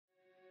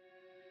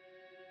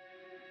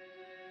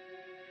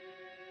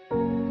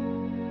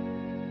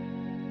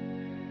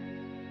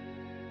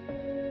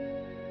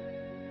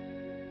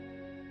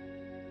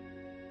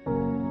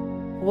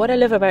What I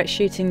love about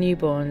shooting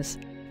newborns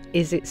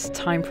is it's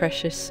time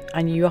precious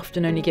and you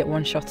often only get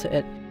one shot at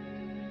it.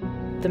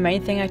 The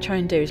main thing I try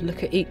and do is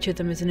look at each of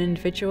them as an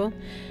individual,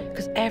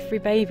 because every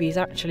baby is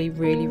actually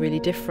really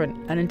different,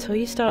 and until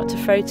you start to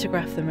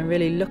photograph them and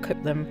really look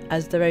at them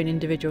as their own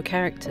individual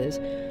characters,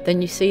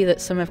 then you see that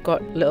some have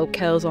got little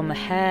curls on the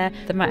hair,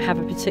 they might have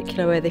a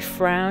particular way they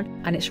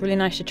frown, and it's really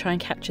nice to try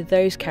and capture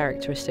those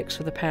characteristics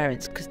for the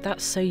parents, because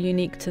that's so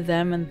unique to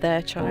them and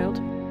their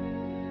child.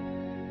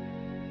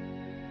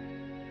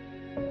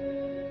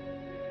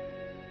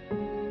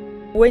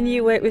 When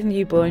you work with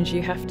newborns,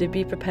 you have to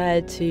be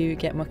prepared to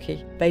get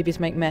mucky. Babies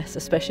make mess,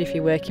 especially if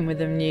you're working with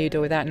them nude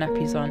or without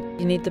nappies on.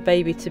 You need the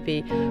baby to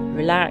be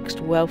relaxed,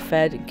 well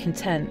fed and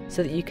content,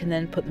 so that you can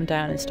then put them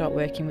down and start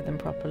working with them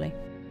properly.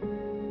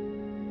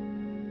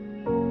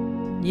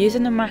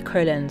 Using the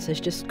macro lens has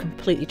just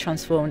completely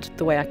transformed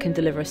the way I can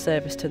deliver a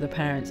service to the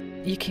parents.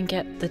 You can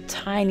get the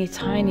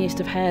tiniest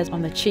of hairs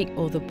on the cheek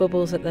or the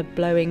bubbles that they're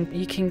blowing.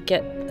 You can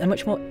get a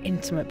much more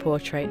intimate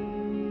portrait.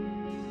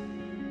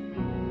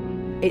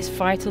 It's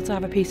vital to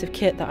have a piece of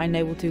kit that I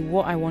know will do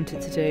what I want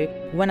it to do,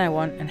 when I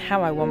want and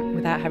how I want,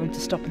 without having to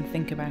stop and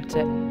think about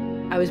it.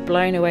 I was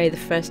blown away the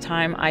first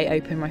time I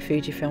opened my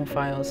Fujifilm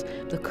files.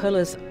 The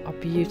colours are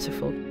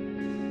beautiful.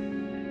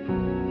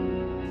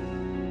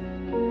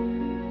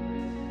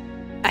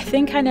 I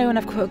think I know when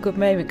I've got a good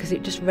moment because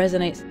it just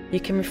resonates. You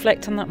can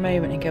reflect on that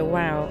moment and go,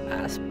 wow,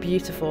 that's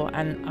beautiful,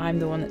 and I'm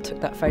the one that took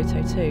that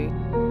photo too.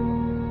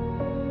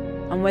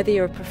 And whether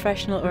you're a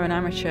professional or an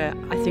amateur,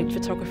 I think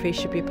photography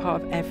should be a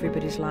part of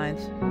everybody's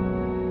lives.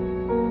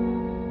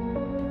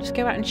 Just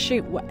go out and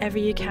shoot whatever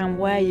you can,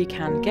 where you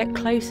can, get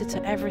closer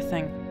to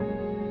everything.